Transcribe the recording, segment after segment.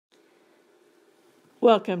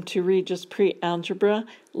Welcome to RGES Pre-Algebra,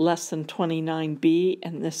 Lesson 29B,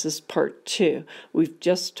 and this is Part 2. We've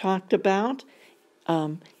just talked about,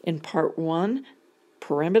 in Part 1,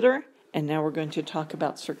 perimeter, and now we're going to talk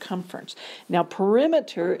about circumference. Now,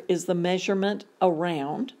 perimeter is the measurement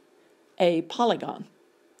around a polygon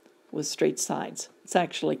with straight sides. It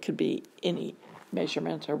actually could be any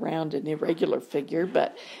measurement around an irregular figure,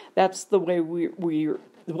 but that's the way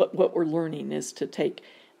what we're learning is to take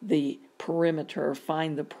the perimeter,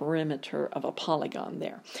 find the perimeter of a polygon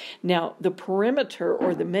there. Now, the perimeter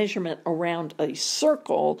or the measurement around a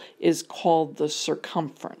circle is called the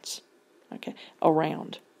circumference. Okay,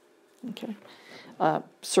 around. Okay,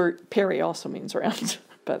 peri also means around,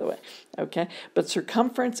 by the way. Okay, but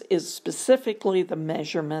circumference is specifically the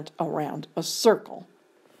measurement around a circle.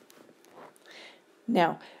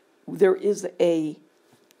 Now, there is a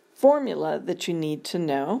formula that you need to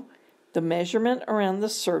know. The measurement around the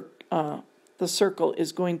circle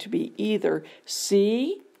is going to be either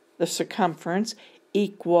C, the circumference,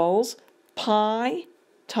 equals pi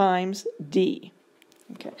times d.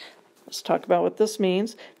 Okay, let's talk about what this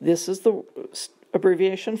means. This is the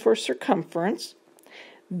abbreviation for circumference.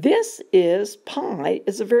 This is, pi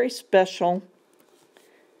is a very special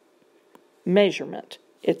measurement.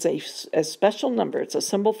 It's a special number. It's a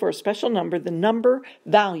symbol for a special number. The number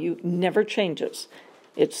value never changes.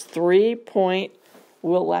 It's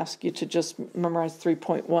we'll ask you to just memorize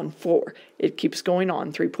 3.14. It keeps going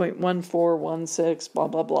on, 3.1416, blah,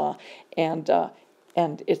 blah, blah, and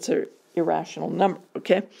it's an irrational number,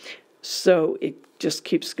 okay? So it just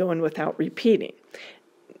keeps going without repeating.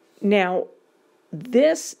 Now,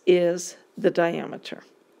 this is the diameter.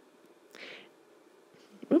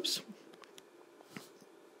 Oops.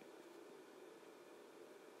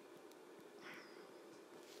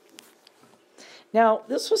 Now,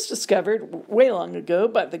 this was discovered way long ago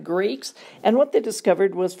by the Greeks, and what they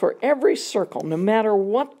discovered was for every circle, no matter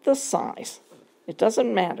what the size, it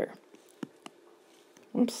doesn't matter.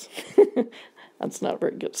 Oops, that's not a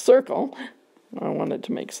very good circle. I wanted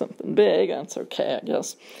to make something big. That's okay, I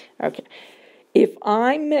guess. Okay, if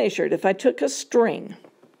I took a string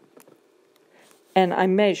and I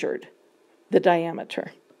measured the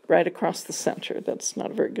diameter right across the center, that's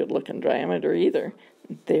not a very good looking diameter either,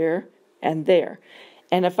 there, and there.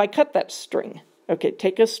 And if I cut that string, okay,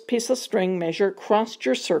 take a piece of string, measure across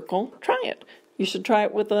your circle, try it. You should try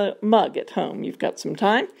it with a mug at home. You've got some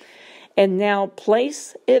time. And now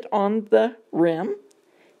place it on the rim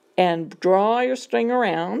and draw your string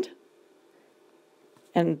around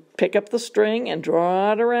and pick up the string and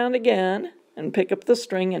draw it around again and pick up the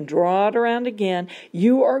string and draw it around again.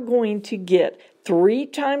 You are going to get 3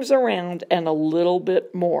 times around and a little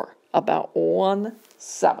bit more, about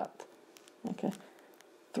 1/7. Okay,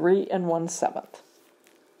 3 1/7.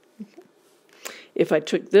 Okay. If I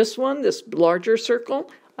took this one, this larger circle,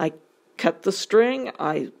 I cut the string,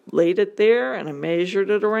 I laid it there, and I measured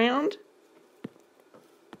it around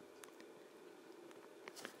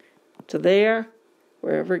to there,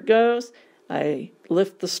 wherever it goes. I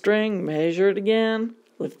lift the string, measure it again,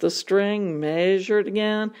 lift the string, measure it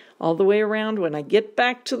again, all the way around. When I get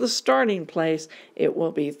back to the starting place, it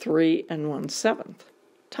will be 3 1/7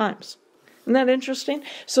 times. Isn't that interesting?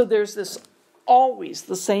 So there's this always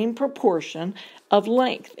the same proportion of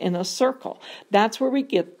length in a circle. That's where we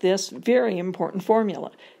get this very important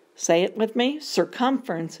formula. Say it with me.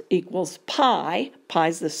 Circumference equals pi.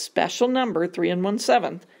 Pi's the special number, 3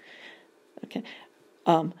 1/7. Okay.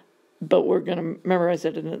 But we're going to memorize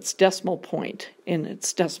it in its decimal point, in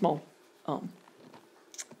its decimal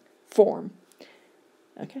form.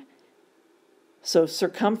 Okay. So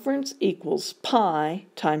circumference equals pi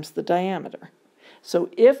times the diameter. So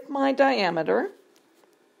if my diameter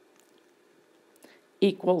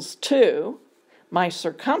equals 2, my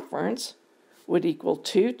circumference would equal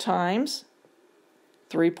 2 times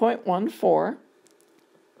 3.14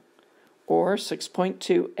 or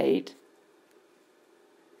 6.28.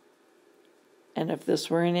 And if this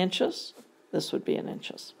were in inches, this would be in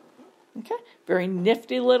inches. Okay? Very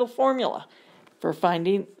nifty little formula for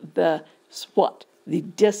finding the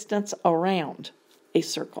distance around a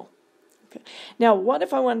circle. Okay. Now, what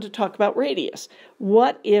if I wanted to talk about radius?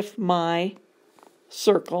 What if my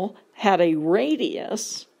circle had a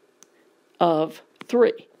radius of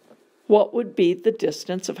 3? What would be the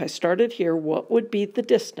distance, if I started here, what would be the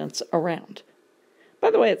distance around?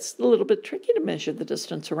 By the way, it's a little bit tricky to measure the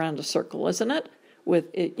distance around a circle, isn't it? With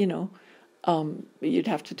it, you'd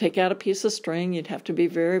have to take out a piece of string. You'd have to be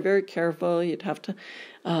very, very careful. You'd have to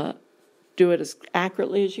do it as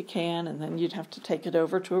accurately as you can, and then you'd have to take it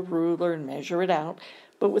over to a ruler and measure it out.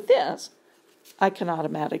 But with this, I can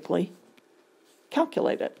automatically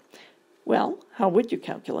calculate it. Well, how would you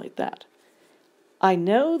calculate that? I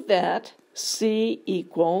know that C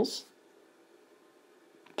equals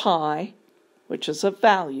pi, which is a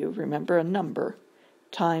value, remember a number,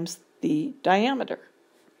 times the diameter.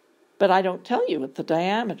 But I don't tell you what the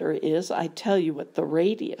diameter is, I tell you what the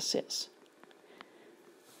radius is.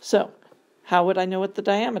 So, how would I know what the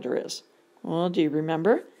diameter is? Well, do you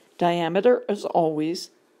remember? Diameter is always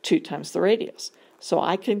 2 times the radius. So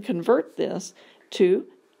I can convert this to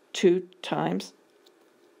 2 times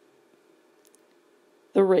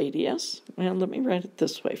the radius. Well, let me write it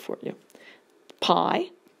this way for you. Pi,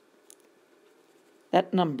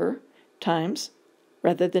 that number, times,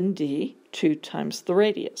 rather than d, 2 times the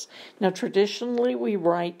radius. Now, traditionally, we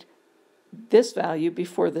write this value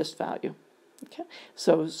before this value. Okay,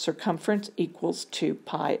 so circumference equals 2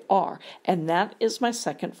 pi r, and that is my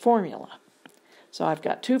second formula. So I've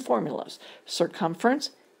got 2 formulas.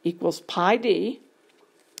 Circumference equals pi d,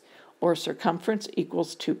 or circumference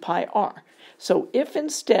equals 2 pi r. So if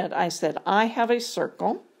instead I said I have a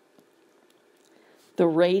circle, the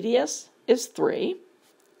radius is 3,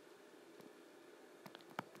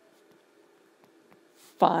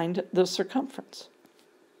 find the circumference.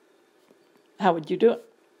 How would you do it?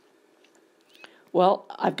 Well,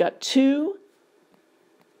 I've got 2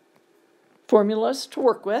 formulas to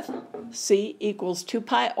work with. C equals 2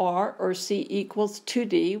 pi r, or C equals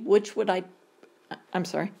 2d.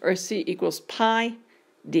 Or C equals pi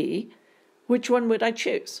d. Which one would I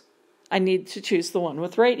choose? I need to choose the one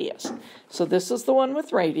with radius. So this is the one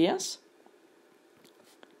with radius.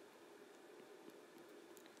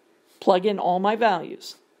 Plug in all my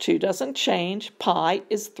values. 2 doesn't change. Pi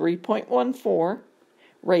is 3.14.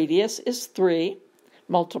 Radius is 3.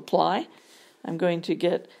 Multiply. I'm going to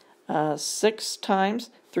get 6 times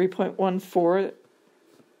 3.14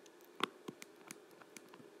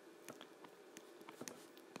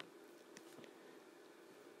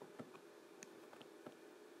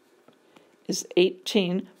 is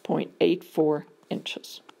 18.84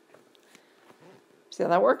 inches. See how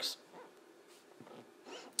that works?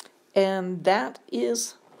 And that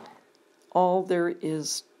is all there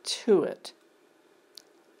is to it.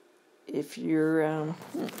 If you're,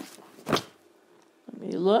 let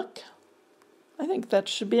me look. I think that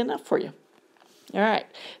should be enough for you. All right,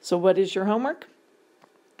 so what is your homework?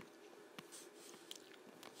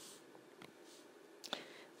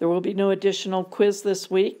 There will be no additional quiz this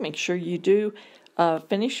week. Make sure you do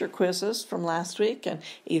finish your quizzes from last week and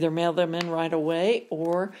either mail them in right away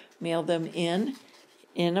or mail them in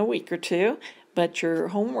a week or two. But your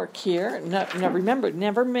homework here, now remember,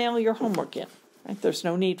 never mail your homework in. Right? There's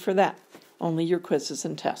no need for that. Only your quizzes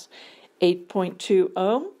and tests.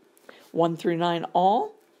 8.20, 1 through 9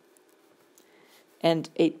 all, and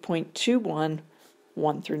 8.21,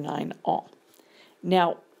 1 through 9 all.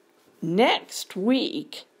 Now, next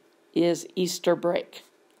week is Easter break.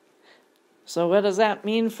 So what does that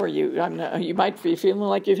mean for you? You might be feeling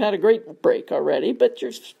like you've had a great break already, but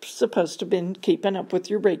you're supposed to have been keeping up with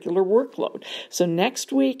your regular workload. So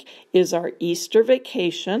next week is our Easter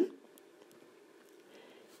vacation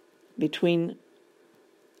between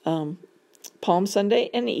Palm Sunday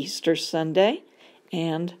and Easter Sunday.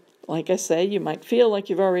 And like I say, you might feel like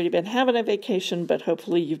you've already been having a vacation, but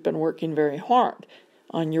hopefully you've been working very hard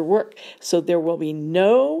on your work. So there will be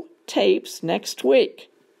no tapes next week.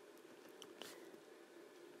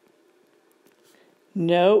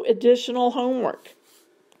 No additional homework.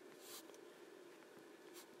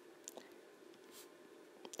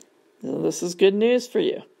 So this is good news for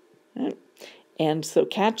you. Right? And so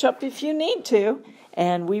catch up if you need to,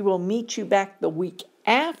 and we will meet you back the week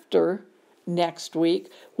after next week,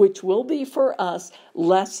 which will be for us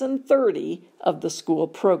lesson 30 of the school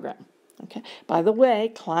program. Okay. By the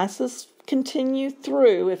way, classes continue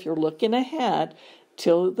through, if you're looking ahead,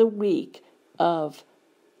 till the week of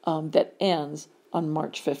that ends on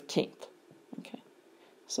March 15th. Okay.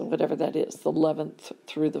 So whatever that is, the 11th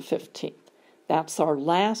through the 15th. That's our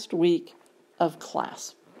last week of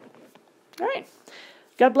class. All right.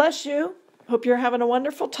 God bless you. Hope you're having a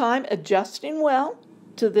wonderful time adjusting well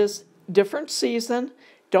to this different season.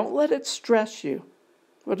 Don't let it stress you.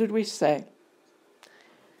 What did we say?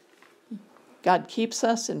 God keeps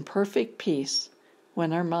us in perfect peace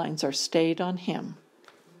when our minds are stayed on Him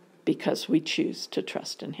because we choose to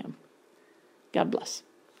trust in Him. God bless.